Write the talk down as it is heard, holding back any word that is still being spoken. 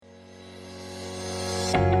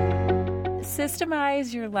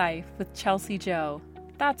Systemize Your Life with Chelsea Joe.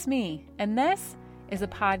 That's me, and this is a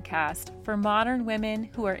podcast for modern women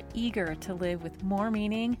who are eager to live with more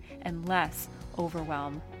meaning and less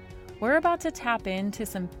overwhelm. We're about to tap into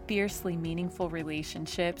some fiercely meaningful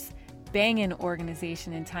relationships, banging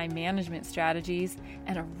organization and time management strategies,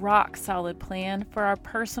 and a rock-solid plan for our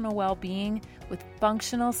personal well-being with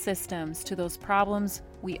functional systems to those problems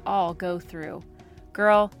we all go through.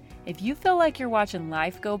 Girl, if you feel like you're watching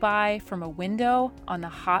life go by from a window on the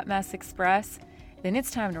Hot Mess Express, then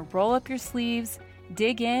it's time to roll up your sleeves,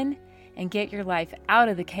 dig in, and get your life out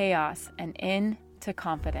of the chaos and into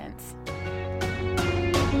confidence.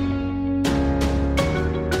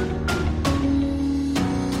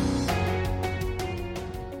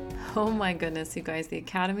 Oh my goodness, you guys, the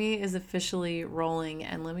Academy is officially rolling.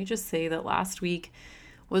 And let me just say that last week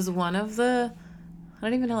was one of the, I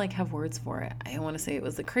don't even have words for it. I want to say it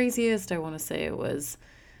was the craziest. I want to say it was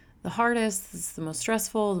the hardest. It's the most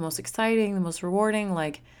stressful, the most exciting, the most rewarding.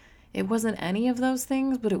 It wasn't any of those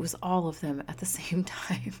things, but it was all of them at the same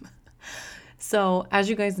time. So as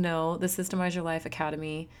you guys know, the Systemize Your Life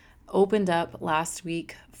Academy opened up last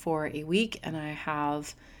week for a week, and I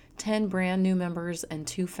have 10 brand new members and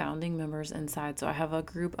 2 founding members inside. So I have a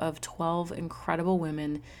group of 12 incredible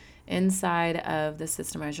women inside of the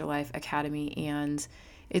Systemize Your Life Academy, and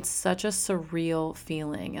it's such a surreal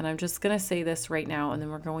feeling. And I'm just going to say this right now, and then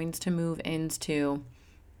we're going to move into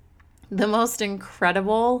the most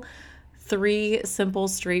incredible 3 simple,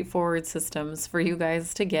 straightforward systems for you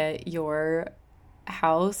guys to get your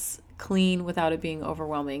house clean without it being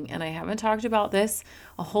overwhelming. And I haven't talked about this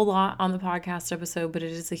a whole lot on the podcast episode, but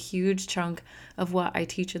it is a huge chunk of what I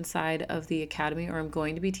teach inside of the Academy, or I'm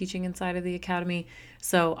going to be teaching inside of the Academy.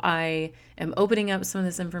 So I am opening up some of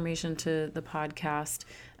this information to the podcast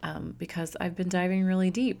because I've been diving really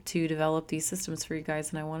deep to develop these systems for you guys,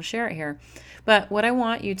 and I want to share it here. But what I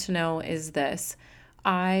want you to know is this.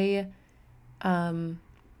 I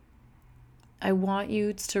want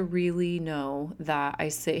you to really know that I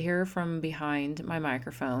sit here from behind my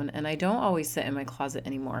microphone, and I don't always sit in my closet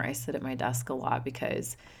anymore. I sit at my desk a lot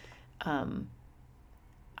because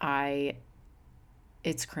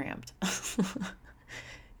it's cramped.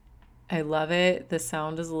 I love it. The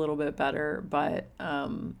sound is a little bit better, but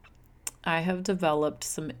I have developed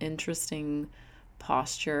some interesting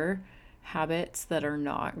posture habits that are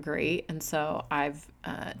not great. And so I've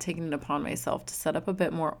taken it upon myself to set up a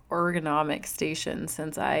bit more ergonomic station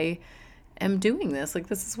since I am doing this.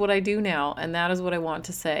 This is what I do now. And that is what I want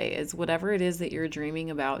to say is whatever it is that you're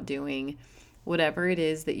dreaming about doing, whatever it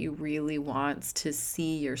is that you really want to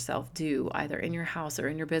see yourself do, either in your house or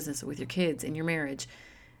in your business or with your kids, in your marriage,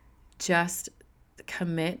 just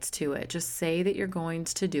commit to it. Just say that you're going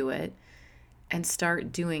to do it and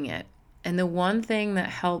start doing it. And the one thing that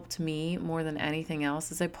helped me more than anything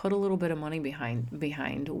else is I put a little bit of money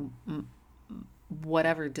behind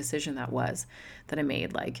whatever decision that was that I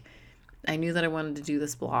made. I knew that I wanted to do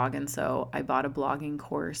this blog, and so I bought a blogging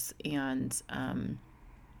course, and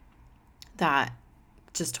that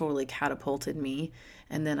just totally catapulted me.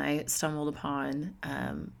 And then I stumbled upon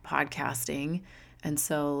podcasting, and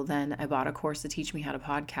so then I bought a course to teach me how to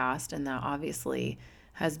podcast, and that obviously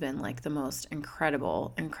has been the most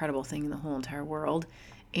incredible thing in the whole entire world.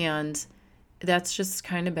 And that's just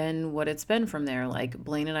kind of been what it's been from there.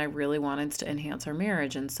 Blaine and I really wanted to enhance our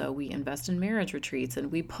marriage, and so we invest in marriage retreats,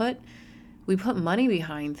 and we put money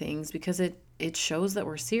behind things because it shows that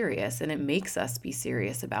we're serious, and it makes us be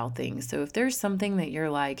serious about things. So if there's something that you're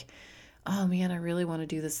oh man, I really want to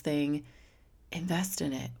do this thing, invest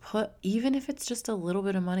in it. Even if it's just a little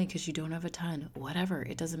bit of money because you don't have a ton, whatever,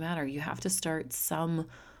 it doesn't matter. You have to start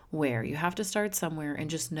somewhere. And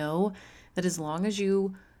just know that as long as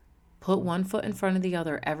you put one foot in front of the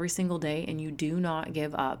other every single day and you do not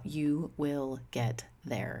give up, you will get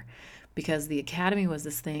there. Because the Academy was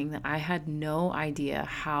this thing that I had no idea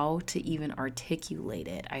how to even articulate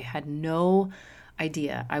it. I had no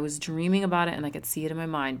idea. I was dreaming about it and I could see it in my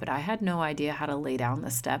mind, but I had no idea how to lay down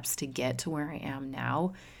the steps to get to where I am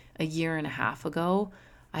now. A year and a half ago,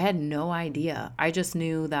 I had no idea. I just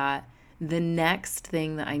knew that the next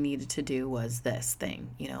thing that I needed to do was this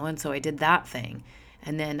thing, and so I did that thing.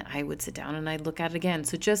 And then I would sit down and I'd look at it again.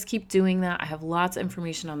 So just keep doing that. I have lots of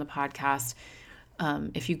information on the podcast.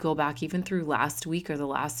 If you go back even through last week or the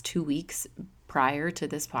last 2 weeks prior to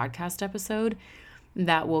this podcast episode,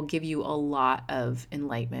 that will give you a lot of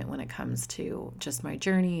enlightenment when it comes to just my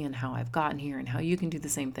journey and how I've gotten here and how you can do the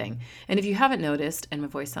same thing. And if you haven't noticed, and my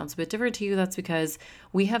voice sounds a bit different to you, that's because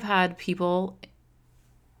we have had people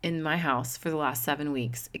in my house for the last 7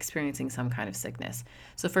 weeks experiencing some kind of sickness.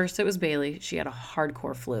 So first it was Bailey. She had a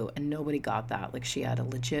hardcore flu and nobody got that. Like she had a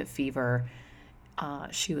legit fever.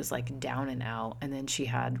 She was like down and out. And then she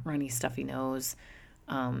had runny, stuffy nose.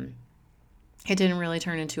 It didn't really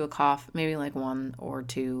turn into a cough, maybe like 1 or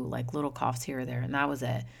 2 like little coughs here or there. And that was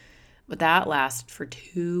it. But that lasted for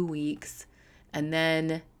 2 weeks. And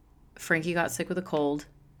then Frankie got sick with a cold.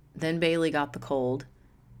 Then Bailey got the cold.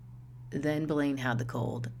 Then Blaine had the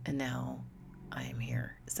cold, and now I am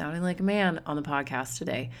here sounding like a man on the podcast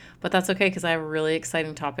today. But that's okay because I have a really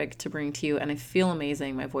exciting topic to bring to you, and I feel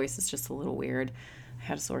amazing. My voice is just a little weird. I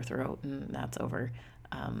had a sore throat, and that's over.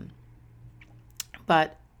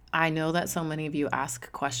 But I know that so many of you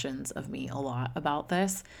ask questions of me a lot about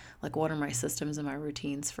this, like what are my systems and my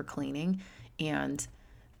routines for cleaning, and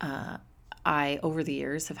I, over the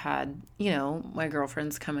years, have had, my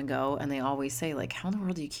girlfriends come and go, and they always say, like, how in the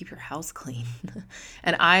world do you keep your house clean?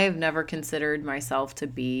 And I've never considered myself to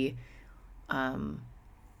be,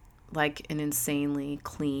 like, an insanely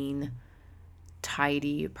clean,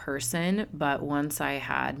 tidy person. But once I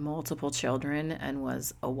had multiple children and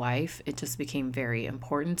was a wife, it just became very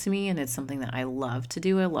important to me, and it's something that I love to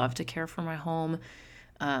do. I love to care for my home.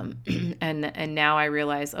 And now I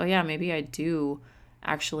realize, oh, yeah, maybe I do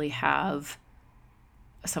actually have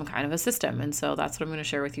some kind of a system. And so that's what I'm going to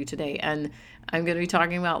share with you today. And I'm going to be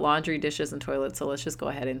talking about laundry, dishes, and toilets. So let's just go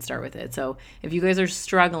ahead and start with it. So if you guys are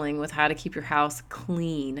struggling with how to keep your house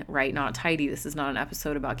clean, right, not tidy, this is not an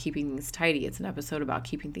episode about keeping things tidy. It's an episode about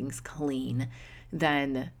keeping things clean.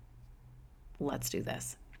 Then let's do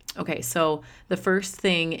this. Okay, so the first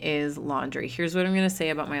thing is laundry. Here's what I'm going to say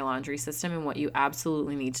about my laundry system and what you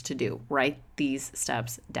absolutely need to do. Write these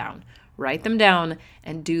steps down. Write them down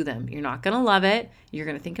and do them. You're not going to love it. You're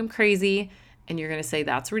going to think I'm crazy and you're going to say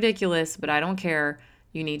that's ridiculous, but I don't care.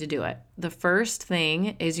 You need to do it. The first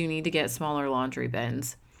thing is you need to get smaller laundry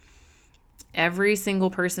bins. Every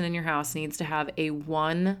single person in your house needs to have a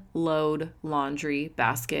 1-load laundry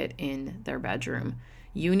basket in their bedroom.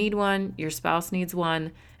 You need one, your spouse needs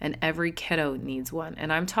one, and every kiddo needs one.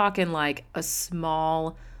 And I'm talking like a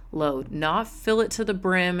small load, not fill it to the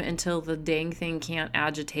brim until the dang thing can't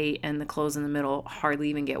agitate and the clothes in the middle hardly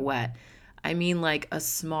even get wet. I mean like a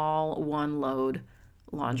small 1-load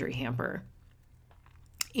laundry hamper.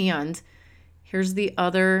 And here's the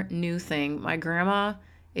other new thing. My grandma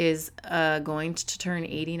is going to turn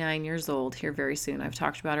 89 years old here very soon. I've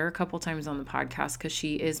talked about her a couple times on the podcast because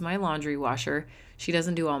she is my laundry washer. She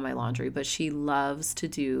doesn't do all my laundry, but she loves to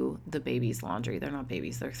do the babies' laundry. They're not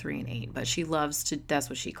babies, they're 3 and 8, but she loves to, that's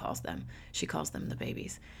what she calls them. She calls them the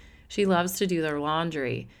babies. She loves to do their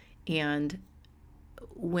laundry. And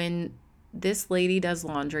when this lady does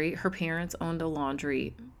laundry, her parents owned a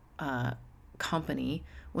laundry company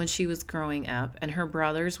when she was growing up, and her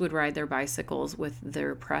brothers would ride their bicycles with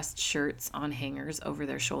their pressed shirts on hangers over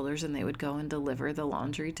their shoulders, and they would go and deliver the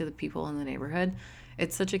laundry to the people in the neighborhood.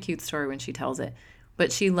 It's such a cute story when she tells it,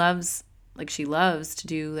 but she loves to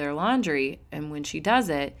do their laundry, and when she does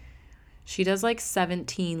it, she does like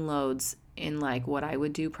 17 loads in like what I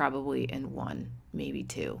would do probably in 1, maybe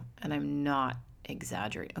 2, and I'm not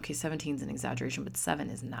exaggerating. Okay, 17 is an exaggeration, but 7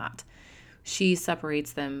 is not. She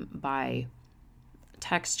separates them by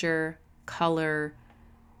texture, color,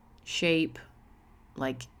 shape,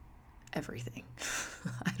 like everything.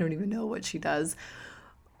 I don't even know what she does.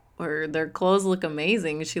 Or their clothes look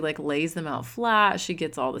amazing. She like lays them out flat. She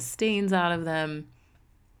gets all the stains out of them.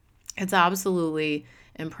 It's absolutely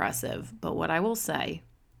impressive. But what I will say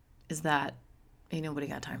is that ain't nobody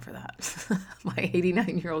got time for that. My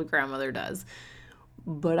 89-year-old grandmother does,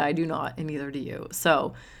 but I do not, and neither do you.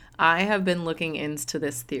 So I have been looking into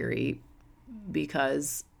this theory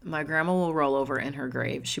because my grandma will roll over in her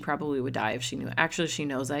grave. She probably would die if she knew. Actually, she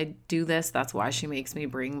knows I do this. That's why she makes me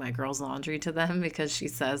bring my girls' laundry to them, because she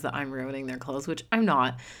says that I'm ruining their clothes, which I'm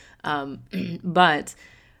not. But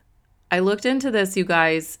I looked into this, you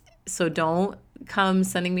guys, so don't come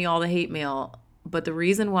sending me all the hate mail. But the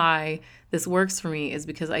reason why this works for me is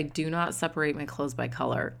because I do not separate my clothes by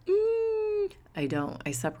color. I don't.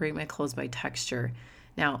 I separate my clothes by texture.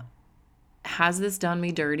 Now, has this done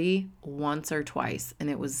me dirty? Once or twice. And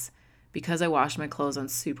it was because I washed my clothes on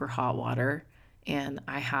super hot water and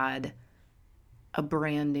I had a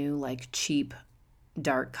brand new, like cheap,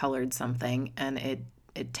 dark colored something, and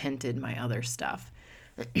it tinted my other stuff.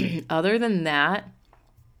 Other than that,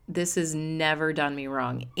 this has never done me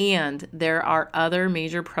wrong. And there are other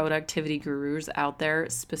major productivity gurus out there,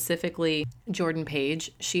 specifically Jordan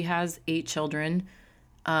Page. She has 8 children,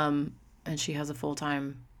 and she has a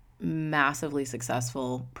full-time massively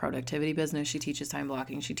successful productivity business. She teaches time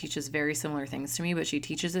blocking. She teaches very similar things to me, but she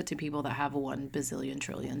teaches it to people that have 1 bazillion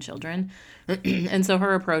trillion children. And so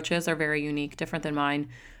her approaches are very unique, different than mine.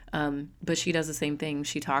 But she does the same thing.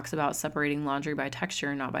 She talks about separating laundry by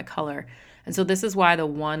texture, not by color. And so this is why the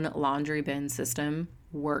 1 laundry bin system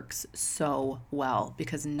works so well,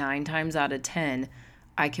 because 9 times out of 10,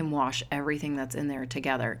 I can wash everything that's in there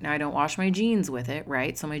together. Now, I don't wash my jeans with it,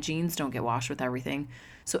 right? So my jeans don't get washed with everything.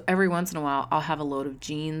 So every once in a while, I'll have a load of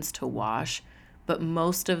jeans to wash. But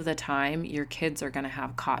most of the time, your kids are going to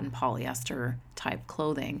have cotton polyester type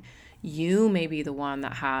clothing. You may be the one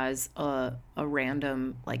that has a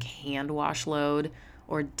random like hand wash load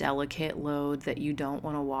or delicate load that you don't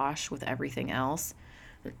want to wash with everything else.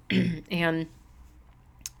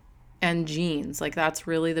 And jeans, like that's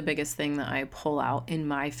really the biggest thing that I pull out in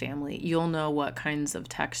my family. You'll know what kinds of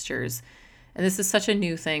textures. And this is such a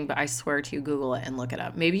new thing, but I swear to you, Google it and look it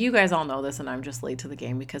up. Maybe you guys all know this and I'm just late to the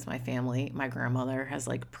game because my family, my grandmother has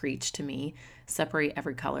like preached to me, separate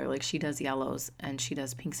every color. Like she does yellows and she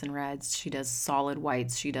does pinks and reds. She does solid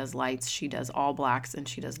whites. She does lights. She does all blacks and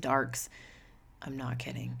she does darks. I'm not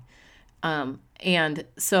kidding. And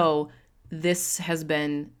so this has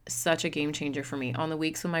been such a game changer for me. On the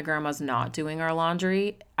weeks when my grandma's not doing our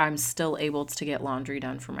laundry, I'm still able to get laundry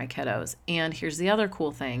done for my kiddos. And here's the other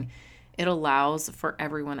cool thing. It allows for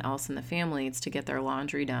everyone else in the family to get their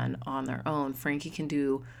laundry done on their own. Frankie can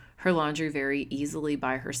do her laundry very easily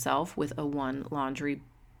by herself with a 1 laundry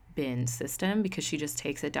bin system because she just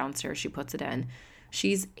takes it downstairs, she puts it in.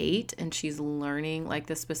 She's 8 and she's learning like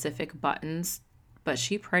the specific buttons, but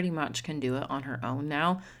she pretty much can do it on her own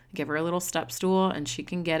now. Give her a little step stool and she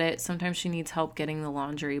can get it. Sometimes she needs help getting the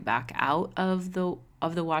laundry back out of the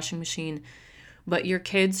washing machine. But your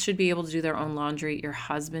kids should be able to do their own laundry. Your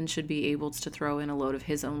husband should be able to throw in a load of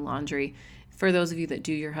his own laundry. For those of you that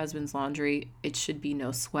do your husband's laundry, it should be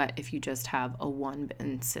no sweat if you just have a 1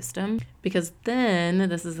 bin system. Because then,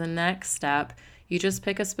 this is the next step, you just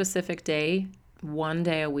pick a specific day, 1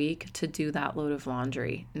 day a week to do that load of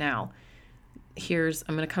laundry. Now,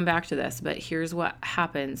 I'm going to come back to this, but here's what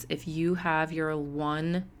happens. If you have your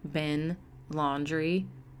 1 bin laundry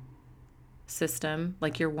system,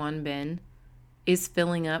 like your 1 bin, is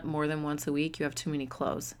filling up more than once a week, you have too many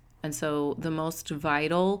clothes. And so the most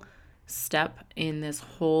vital step in this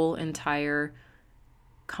whole entire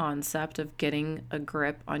concept of getting a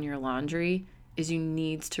grip on your laundry is you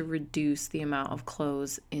need to reduce the amount of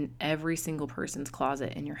clothes in every single person's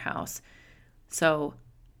closet in your house. So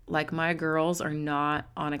like my girls are not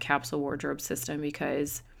on a capsule wardrobe system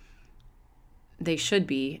because they should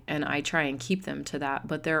be, and I try and keep them to that,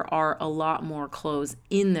 but there are a lot more clothes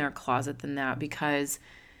in their closet than that because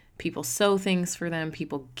people sew things for them,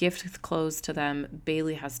 people gift clothes to them.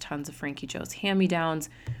 Bailey has tons of Frankie Joe's hand-me-downs,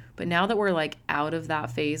 but now that we're like out of that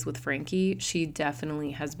phase with Frankie, she definitely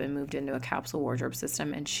has been moved into a capsule wardrobe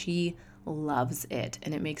system and she loves it,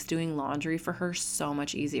 and it makes doing laundry for her so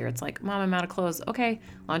much easier. It's like, Mom, I'm out of clothes. Okay,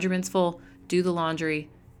 laundry bin's full. Do the laundry,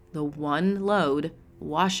 the 1 load,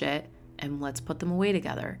 wash it, and let's put them away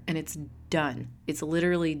together. And it's done. It's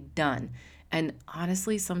literally done. And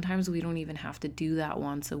honestly, sometimes we don't even have to do that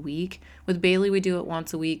once a week. With Bailey, we do it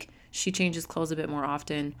once a week. She changes clothes a bit more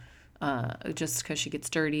often just because she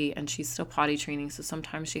gets dirty and she's still potty training. So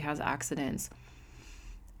sometimes she has accidents.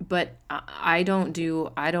 But I don't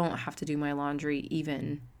have to do my laundry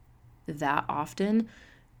even that often.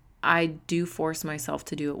 I do force myself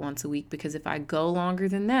to do it once a week because if I go longer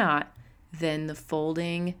than that, then the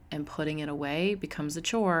folding and putting it away becomes a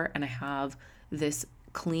chore and I have this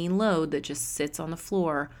clean load that just sits on the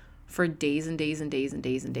floor for days and days and days and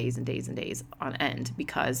days and days and days and days on end,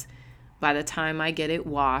 because by the time I get it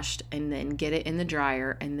washed and then get it in the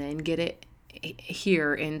dryer and then get it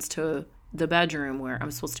here into the bedroom where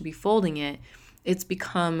I'm supposed to be folding it, it's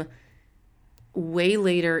become way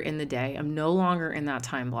later in the day. I'm no longer in that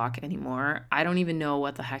time block anymore. I don't even know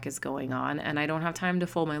what the heck is going on, and I don't have time to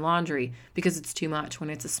fold my laundry because it's too much. When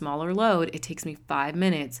it's a smaller load, it takes me 5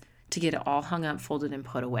 minutes to get it all hung up, folded, and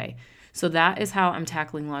put away. So that is how I'm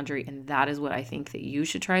tackling laundry, and that is what I think that you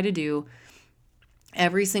should try to do.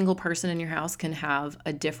 Every single person in your house can have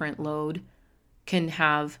a different load, can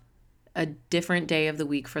have a different day of the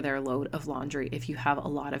week for their load of laundry. If you have a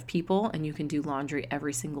lot of people and you can do laundry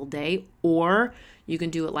every single day, or you can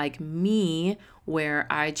do it like me where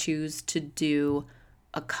I choose to do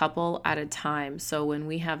a couple at a time. So when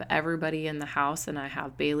we have everybody in the house and I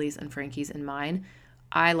have Bailey's and Frankie's and mine,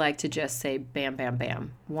 I like to just say bam, bam,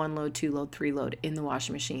 bam, 1 load, 2 load, 3 load in the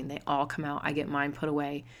washing machine. They all come out. I get mine put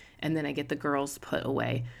away and then I get the girls put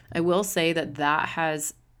away. I will say that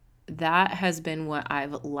that has been what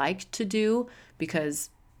I've liked to do because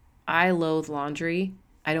I loathe laundry.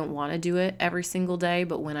 I don't want to do it every single day,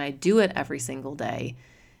 but when I do it every single day,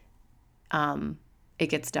 it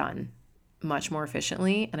gets done much more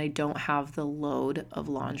efficiently, and I don't have the load of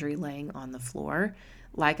laundry laying on the floor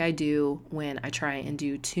like I do when I try and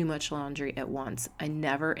do too much laundry at once. I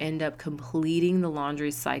never end up completing the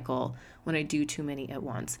laundry cycle when I do too many at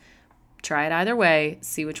once. Try it either way,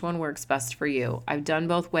 see which one works best for you. I've done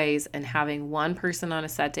both ways, and having one person on a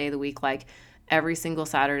set day of the week, like every single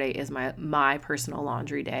Saturday is my personal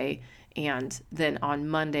laundry day, and then on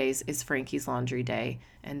Mondays is Frankie's laundry day,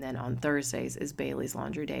 and then on Thursdays is Bailey's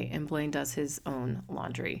laundry day, and Blaine does his own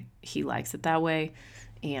laundry. He likes it that way,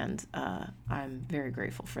 and I'm very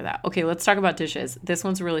grateful for that. Okay, let's talk about dishes. This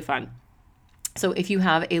one's really fun. So if you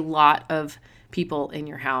have a lot of people in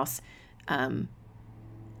your house,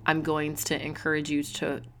 I'm going to encourage you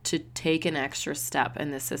to take an extra step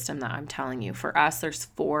in this system that I'm telling you. For us, there's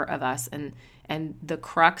 4 of us, and the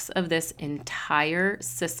crux of this entire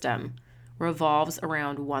system revolves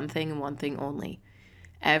around one thing and one thing only.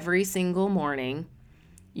 Every single morning,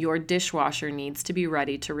 your dishwasher needs to be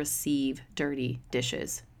ready to receive dirty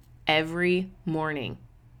dishes. Every morning.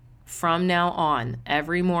 From now on,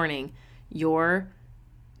 every morning, your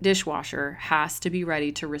dishwasher has to be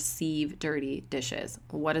ready to receive dirty dishes.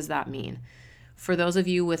 What does that mean? For those of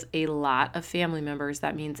you with a lot of family members,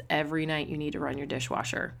 that means every night you need to run your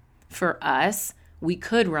dishwasher. For us, we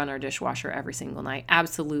could run our dishwasher every single night.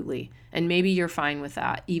 Absolutely. And maybe you're fine with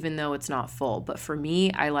that, even though it's not full. But for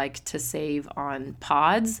me, I like to save on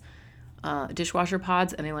pods, dishwasher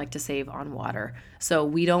pods, and I like to save on water. So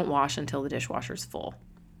we don't wash until the dishwasher's full.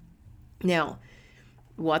 Now,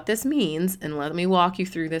 what this means, and let me walk you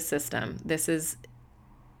through this system. This has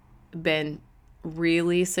been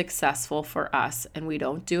really successful for us, and we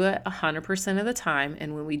don't do it 100% of the time.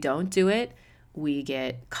 And when we don't do it, we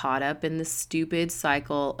get caught up in the stupid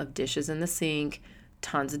cycle of dishes in the sink,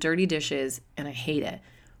 tons of dirty dishes, and I hate it.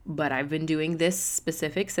 But I've been doing this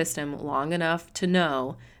specific system long enough to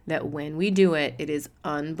know that when we do it, it is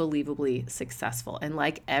unbelievably successful. And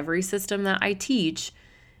like every system that I teach,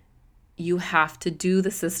 you have to do the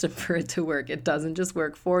system for it to work. It doesn't just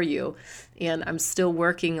work for you. And I'm still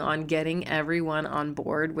working on getting everyone on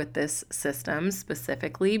board with this system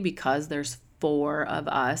specifically because there's 4 of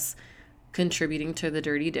us contributing to the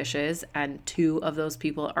dirty dishes, and 2 of those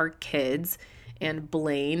people are kids, and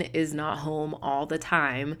Blaine is not home all the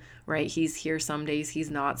time, right? He's here some days, he's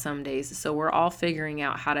not some days. So we're all figuring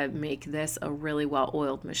out how to make this a really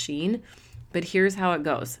well-oiled machine. But here's how it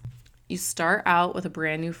goes. You start out with a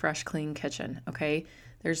brand new, fresh, clean kitchen, okay?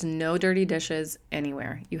 There's no dirty dishes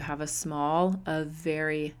anywhere. You have a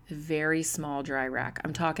very, very small dry rack.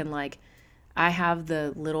 I'm talking like, I have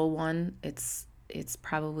the little one. It's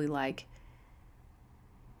probably like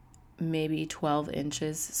maybe 12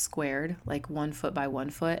 inches squared, like 1 foot by 1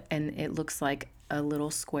 foot, and it looks like a little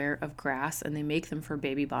square of grass, and they make them for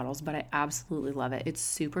baby bottles, but I absolutely love it. It's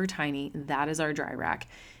super tiny. That is our dry rack.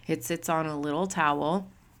 It sits on a little towel,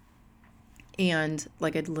 and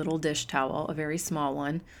like a little dish towel, a very small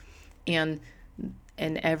one, and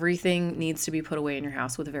everything needs to be put away in your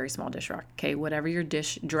house with a very small dish rack, okay? Whatever your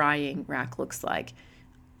dish drying rack looks like.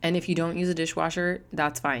 And if you don't use a dishwasher,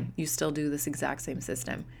 that's fine. You still do this exact same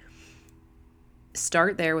system.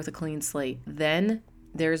 Start there with a clean slate. Then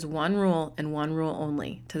there's one rule and one rule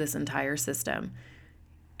only to this entire system.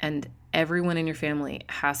 And everyone in your family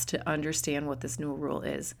has to understand what this new rule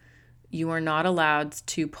is. You are not allowed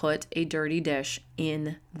to put a dirty dish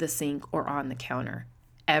in the sink or on the counter,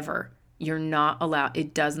 ever. You're not allowed.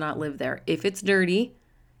 It does not live there. If it's dirty,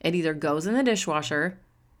 it either goes in the dishwasher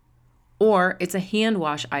or it's a hand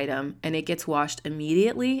wash item and it gets washed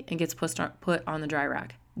immediately and gets put on the dry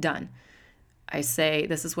rack. Done.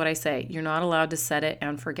 This is what I say. You're not allowed to set it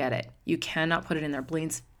and forget it. You cannot put it in there.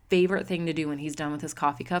 Blaine's favorite thing to do when he's done with his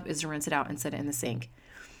coffee cup is to rinse it out and set it in the sink.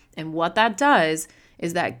 And what that does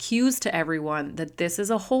is that cues to everyone that this is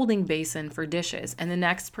a holding basin for dishes. And the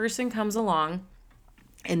next person comes along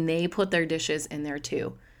and they put their dishes in there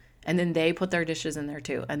too. And then they put their dishes in there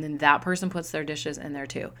too. And then that person puts their dishes in there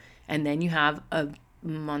too. And then you have a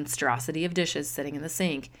monstrosity of dishes sitting in the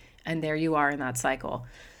sink. And there you are in that cycle.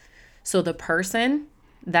 So the person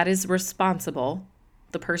that is responsible,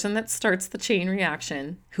 the person that starts the chain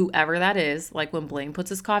reaction, whoever that is, like when Blaine puts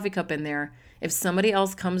his coffee cup in there, if somebody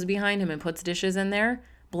else comes behind him and puts dishes in there,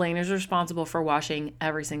 Blaine is responsible for washing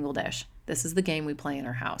every single dish. This is the game we play in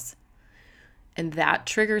our house. And that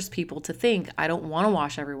triggers people to think, I don't want to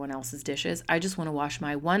wash everyone else's dishes. I just want to wash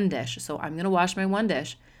my one dish. So I'm going to wash my one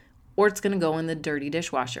dish, or it's going to go in the dirty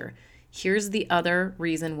dishwasher. Here's the other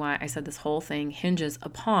reason why I said this whole thing hinges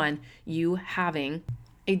upon you having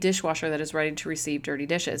a dishwasher that is ready to receive dirty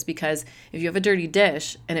dishes. Because if you have a dirty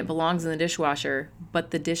dish and it belongs in the dishwasher,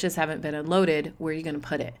 but the dishes haven't been unloaded, where are you going to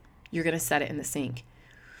put it? You're going to set it in the sink.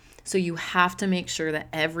 So you have to make sure that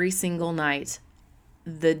every single night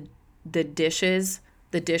the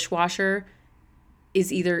dishwasher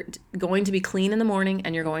is either going to be clean in the morning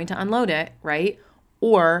and you're going to unload it, right?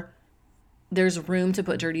 Or there's room to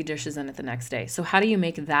put dirty dishes in it the next day. So how do you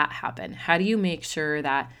make that happen? How do you make sure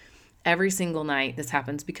that every single night this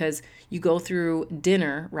happens? Because you go through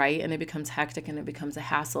dinner, right? And it becomes hectic and it becomes a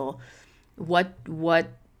hassle. What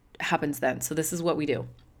happens then? So this is what we do.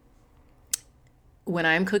 When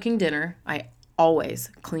I'm cooking dinner, I always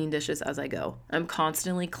clean dishes as I go. I'm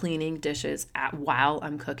constantly cleaning dishes while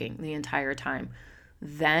I'm cooking the entire time.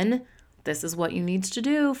 Then this is what you need to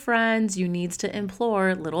do, friends. You need to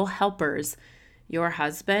implore little helpers. Your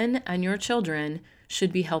husband and your children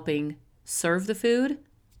should be helping serve the food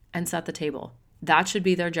and set the table. That should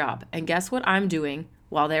be their job. And guess what I'm doing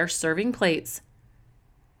while they're serving plates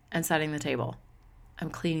and setting the table? I'm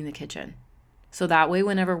cleaning the kitchen. So that way,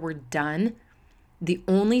 whenever we're done, the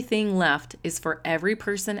only thing left is for every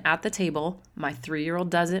person at the table. My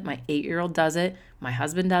 3-year-old does it, my 8-year-old does it, my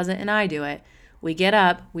husband does it, and I do it. We get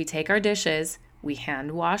up, we take our dishes, we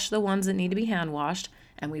hand wash the ones that need to be hand washed,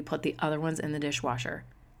 and we put the other ones in the dishwasher.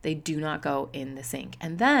 They do not go in the sink.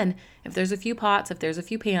 And then if there's a few pots, if there's a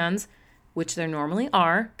few pans, which there normally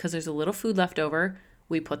are, because there's a little food left over,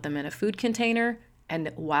 we put them in a food container.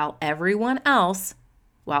 And while everyone else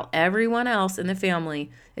in the family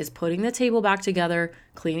is putting the table back together,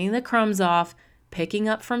 cleaning the crumbs off, picking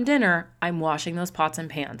up from dinner, I'm washing those pots and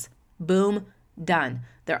pans. Boom, done.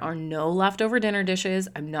 There are no leftover dinner dishes.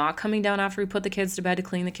 I'm not coming down after we put the kids to bed to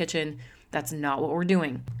clean the kitchen. That's not what we're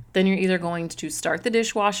doing. Then you're either going to start the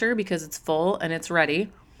dishwasher because it's full and it's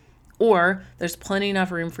ready, or there's plenty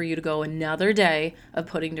enough room for you to go another day of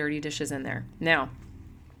putting dirty dishes in there. Now,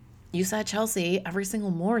 you said, Chelsea, every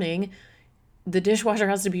single morning, the dishwasher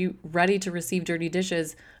has to be ready to receive dirty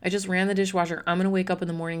dishes. I just ran the dishwasher. I'm going to wake up in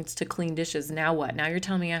the mornings to clean dishes. Now what? Now you're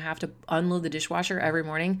telling me I have to unload the dishwasher every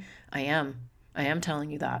morning? I am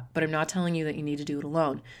telling you that, but I'm not telling you that you need to do it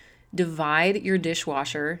alone. Divide your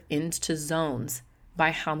dishwasher into zones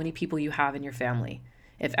by how many people you have in your family.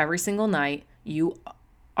 If every single night you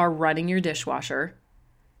are running your dishwasher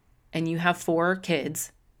and you have 4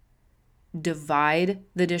 kids, divide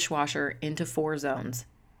the dishwasher into 4 zones.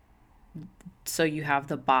 So you have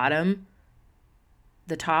the bottom,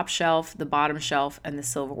 the top shelf, the bottom shelf, and the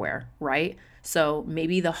silverware, right? So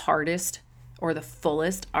maybe the hardest or the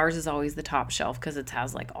fullest, ours is always the top shelf because it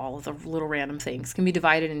has like all of the little random things, can be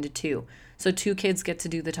divided into 2. So 2 kids get to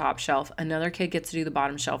do the top shelf, another kid gets to do the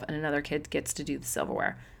bottom shelf, and another kid gets to do the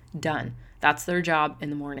silverware. Done. That's their job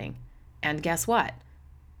in the morning. And guess what?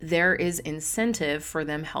 There is incentive for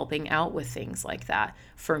them helping out with things like that.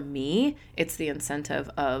 For me, it's the incentive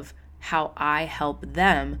of how I help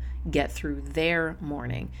them get through their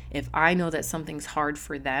morning. If I know that something's hard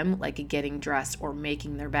for them, like getting dressed or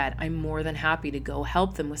making their bed, I'm more than happy to go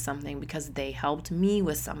help them with something because they helped me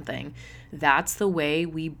with something. That's the way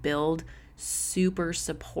we build super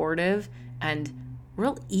supportive and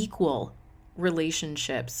real equal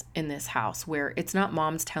relationships in this house, where it's not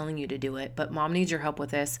mom's telling you to do it, but mom needs your help with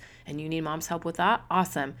this and you need mom's help with that.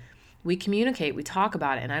 Awesome. We communicate, we talk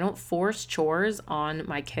about it, and I don't force chores on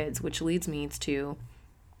my kids, which leads me to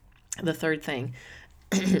the third thing.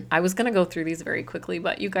 I was going to go through these very quickly,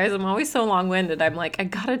 but you guys, I'm always so long-winded. I'm like, I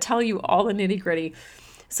got to tell you all the nitty-gritty.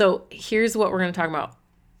 So here's what we're going to talk about.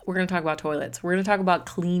 We're going to talk about toilets. We're going to talk about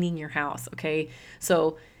cleaning your house, okay?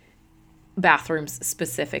 So bathrooms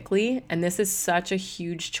specifically, and this is such a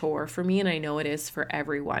huge chore for me, and I know it is for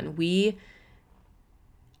everyone.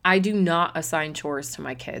 I do not assign chores to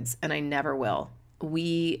my kids, and I never will.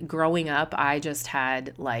 Growing up, I just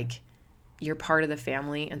had like, you're part of the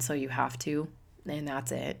family, and so you have to, and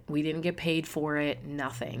that's it. We didn't get paid for it,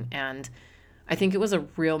 nothing. And I think it was a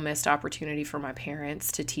real missed opportunity for my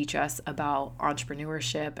parents to teach us about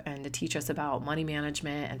entrepreneurship and to teach us about money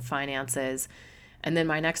management and finances. And then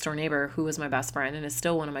my next door neighbor, who was my best friend and is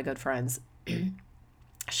still one of my good friends,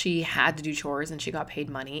 she had to do chores and she got paid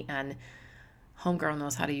money, and homegirl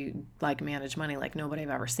knows how to like manage money like nobody I've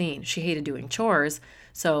ever seen. She hated doing chores.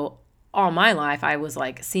 So all my life I was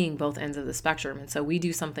like seeing both ends of the spectrum. And so we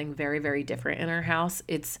do something very, very different in our house.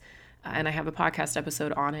 And I have a podcast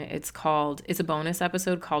episode on it. It's a bonus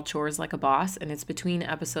episode called Chores Like a Boss. And it's between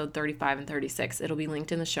episode 35 and 36. It'll be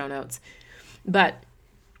linked in the show notes. But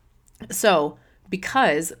so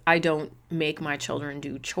because I don't make my children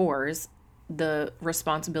do chores, the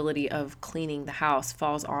responsibility of cleaning the house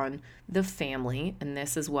falls on the family. And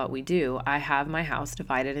this is what we do. I have my house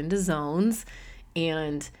divided into zones,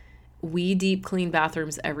 and we deep clean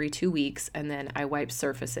bathrooms every 2 weeks. And then I wipe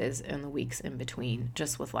surfaces in the weeks in between,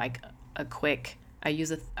 just with like a quick, I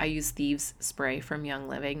use Thieves spray from Young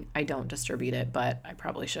Living. I don't distribute it, but I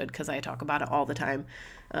probably should, because I talk about it all the time.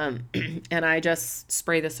 And I just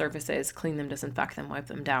spray the surfaces, clean them, disinfect them, wipe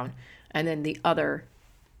them down. And then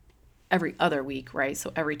every other week, right?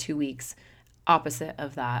 So every 2 weeks, opposite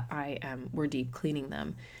of that, we're deep cleaning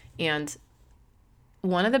them. And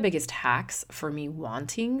one of the biggest hacks for me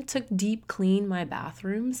wanting to deep clean my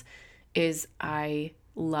bathrooms is I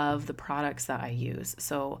love the products that I use.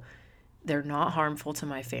 So they're not harmful to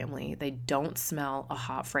my family. They don't smell a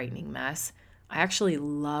hot, frightening mess. I actually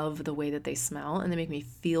love the way that they smell, and they make me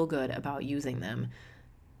feel good about using them.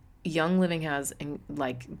 Young Living has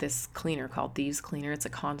like this cleaner called Thieves Cleaner. It's a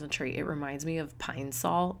concentrate. It reminds me of Pine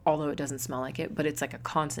Sol, although it doesn't smell like it, but it's like a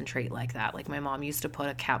concentrate like that. Like my mom used to put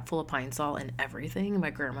a cap full of Pine Sol in everything.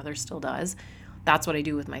 My grandmother still does. That's what I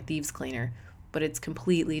do with my Thieves Cleaner, but it's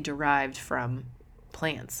completely derived from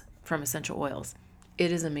plants, from essential oils.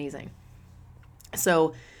 It is amazing.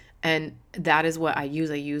 So, and that is what I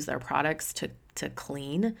use. I use their products to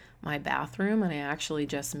clean my bathroom, and I actually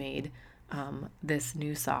just made this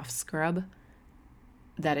new soft scrub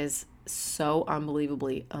that is so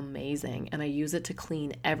unbelievably amazing, and I use it to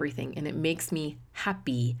clean everything, and it makes me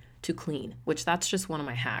happy to clean, which that's just one of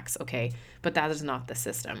my hacks, okay? But that is not the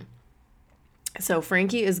system. So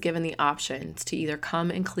Frankie is given the options to either come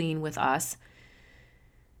and clean with us,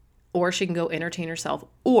 or she can go entertain herself,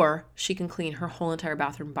 or she can clean her whole entire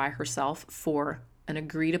bathroom by herself for an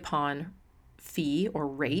agreed upon fee or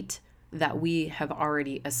rate that we have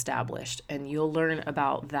already established. And you'll learn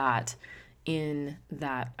about that in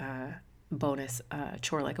that bonus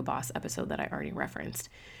Chore Like a Boss episode that I already referenced.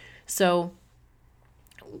 So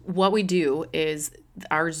what we do is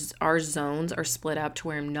our zones are split up to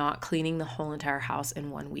where I'm not cleaning the whole entire house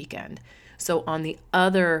in one weekend. So on the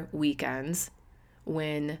other weekends,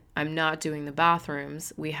 when I'm not doing the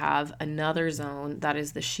bathrooms, we have another zone that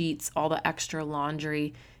is the sheets, all the extra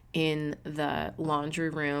laundry in the laundry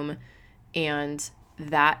room. And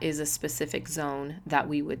that is a specific zone that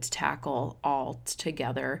we would tackle all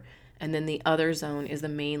together. And then the other zone is the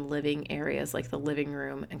main living areas, like the living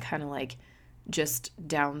room and kind of like just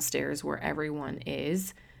downstairs where everyone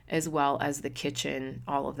is, as well as the kitchen,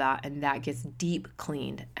 all of that. And that gets deep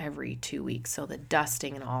cleaned every 2 weeks. So the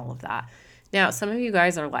dusting and all of that. Now, some of you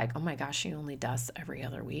guys are like, oh my gosh, she only dusts every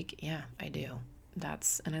other week. Yeah, I do.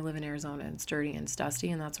 And I live in Arizona, and it's dirty and it's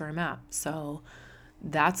dusty, and that's where I'm at. So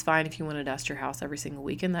that's fine if you want to dust your house every single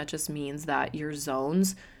weekend. That just means that your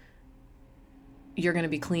zones, you're going to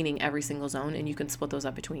be cleaning every single zone, and you can split those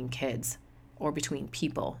up between kids or between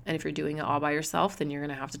people. And if you're doing it all by yourself, then you're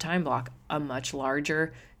going to have to time block a much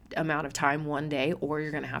larger amount of time one day, or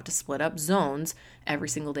you're going to have to split up zones every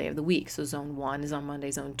single day of the week. So zone 1 is on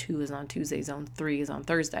Monday, zone 2 is on Tuesday, zone 3 is on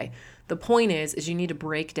Thursday. The point is you need to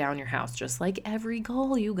break down your house, just like every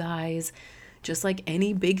goal, you guys. Just like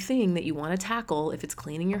any big thing that you want to tackle, if it's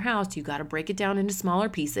cleaning your house, you got to break it down into smaller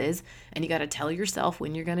pieces, and you got to tell yourself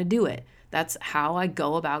when you're going to do it. That's how I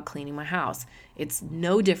go about cleaning my house. It's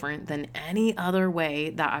no different than any other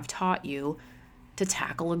way that I've taught you to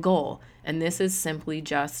tackle a goal. And this is simply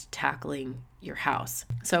just tackling your house.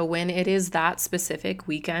 So when it is that specific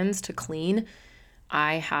weekends to clean,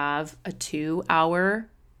 I have a 2-hour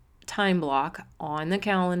time block on the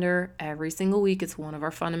calendar every single week. It's one of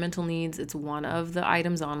our fundamental needs. It's one of the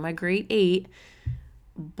items on my grade 8.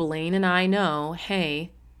 Blaine and I know,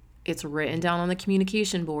 hey, it's written down on the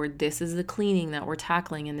communication board. This is the cleaning that we're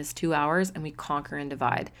tackling in this 2 hours, and we conquer and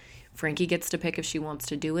divide. Frankie gets to pick if she wants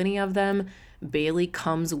to do any of them. Bailey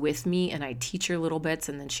comes with me, and I teach her little bits,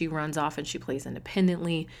 and then she runs off and she plays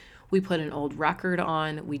independently. We put an old record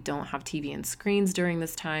on. We don't have TV and screens during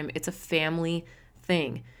this time. It's a family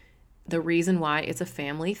thing. The reason why it's a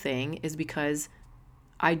family thing is because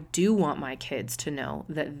I do want my kids to know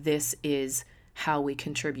that this is how we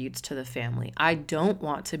contribute to the family. I don't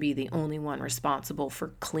want to be the only one responsible for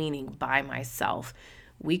cleaning by myself.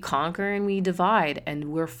 We conquer and we divide,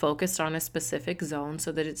 and we're focused on a specific zone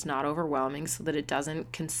so that it's not overwhelming, so that it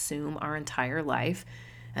doesn't consume our entire life.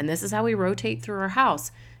 And this is how we rotate through our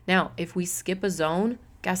house. Now, if we skip a zone,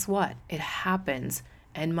 guess what? It happens.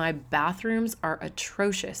 And my bathrooms are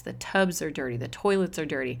atrocious. The tubs are dirty. The toilets are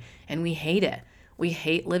dirty. And we hate it. We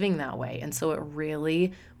hate living that way. And so it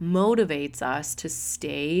really motivates us to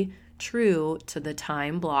stay true to the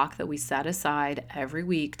time block that we set aside every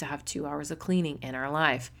week to have 2 hours of cleaning in our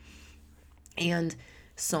life. And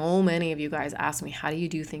So many of you guys ask me, how do you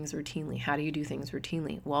do things routinely? How do you do things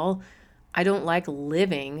routinely? Well, I don't like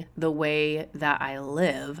living the way that I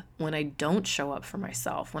live when I don't show up for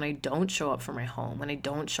myself, when I don't show up for my home, when I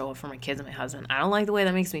don't show up for my kids and my husband. I don't like the way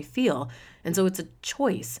that makes me feel. And so it's a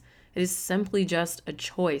choice. It is simply just a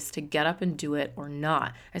choice to get up and do it or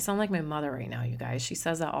not. I sound like my mother right now, you guys. She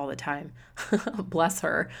says that all the time. Bless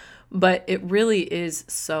her. But it really is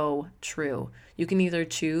so true. You can either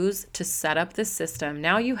choose to set up this system.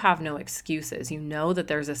 Now you have no excuses. You know that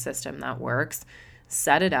there's a system that works.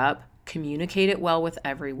 Set it up. Communicate it well with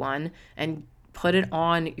everyone and put it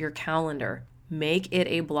on your calendar. Make it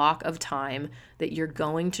a block of time that you're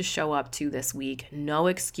going to show up to this week. No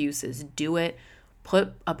excuses. Do it.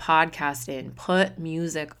 Put a podcast in. Put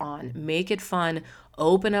music on. Make it fun.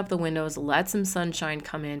 Open up the windows. Let some sunshine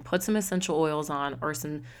come in. Put some essential oils on or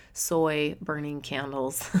some soy burning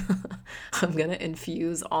candles. I'm going to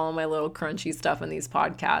infuse all my little crunchy stuff in these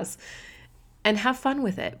podcasts. And have fun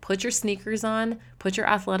with it. Put your sneakers on, put your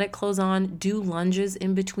athletic clothes on, do lunges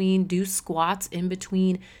in between, do squats in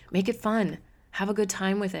between. Make it fun. Have a good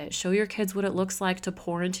time with it. Show your kids what it looks like to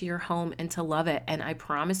pour into your home and to love it. And I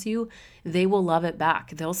promise you, they will love it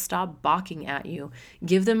back. They'll stop balking at you.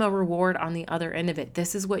 Give them a reward on the other end of it.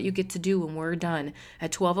 This is what you get to do when we're done.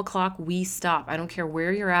 At 12 o'clock, we stop. I don't care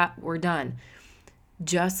where you're at, we're done.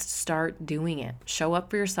 Just start doing it. Show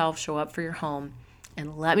up for yourself, show up for your home.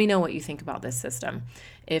 And let me know what you think about this system.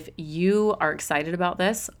 If you are excited about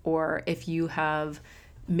this, or if you have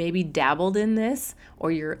maybe dabbled in this, or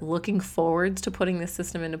you're looking forward to putting this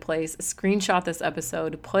system into place, screenshot this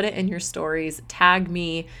episode, put it in your stories, tag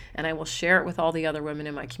me, and I will share it with all the other women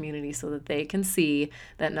in my community so that they can see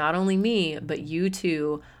that not only me, but you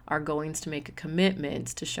too are going to make a commitment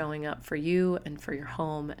to showing up for you and for your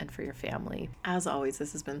home and for your family. As always,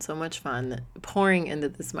 this has been so much fun pouring into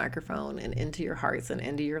this microphone and into your hearts and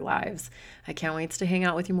into your lives. I can't wait to hang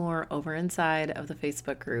out with you more over inside of the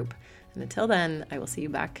Facebook group. And until then, I will see you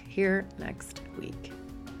back here next week.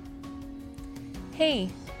 Hey,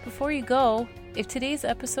 before you go, if today's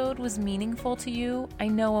episode was meaningful to you, I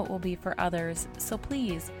know it will be for others. So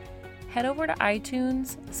please head over to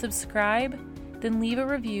iTunes, subscribe, then leave a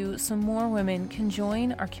review so more women can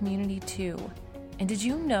join our community too. And did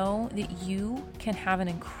you know that you can have an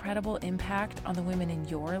incredible impact on the women in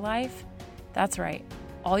your life? That's right.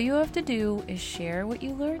 All you have to do is share what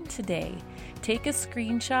you learned today. Take a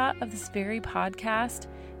screenshot of this very podcast,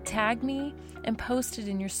 tag me, and post it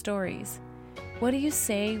in your stories. What do you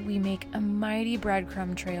say we make a mighty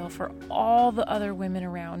breadcrumb trail for all the other women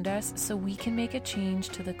around us so we can make a change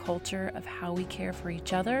to the culture of how we care for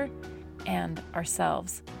each other and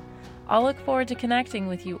ourselves? I'll look forward to connecting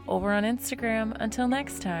with you over on Instagram. Until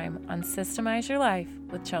next time on Systemize Your Life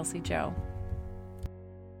with Chelsea Joe.